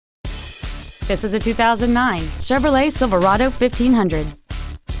This is a 2009 Chevrolet Silverado 1500.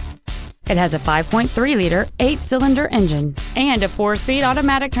 It has a 5.3-liter, 8-cylinder engine and a 4-speed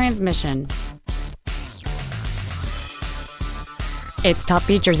automatic transmission. Its top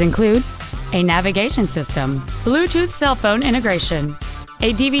features include a navigation system, Bluetooth cell phone integration,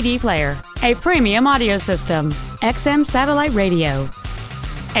 a DVD player, a premium audio system, XM satellite radio,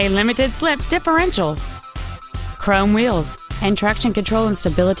 a limited slip differential, chrome wheels, and traction control and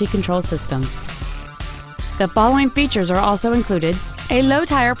stability control systems. The following features are also included: a low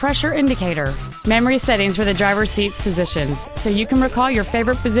tire pressure indicator, memory settings for the driver's seat's positions so you can recall your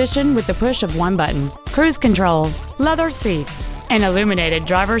favorite position with the push of one button, cruise control, leather seats, an illuminated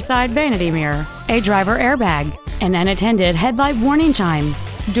driver's side vanity mirror, a driver airbag, an unattended headlight warning chime,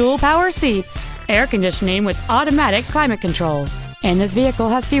 dual power seats, air conditioning with automatic climate control, and this vehicle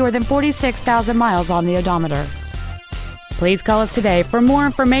has fewer than 46,000 miles on the odometer. Please call us today for more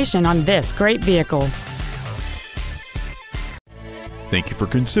information on this great vehicle. Thank you for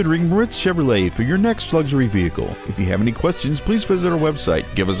considering Moritz Chevrolet for your next luxury vehicle. If you have any questions, please visit our website,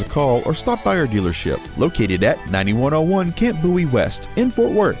 give us a call, or stop by our dealership located at 9101 Camp Bowie West in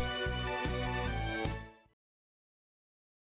Fort Worth.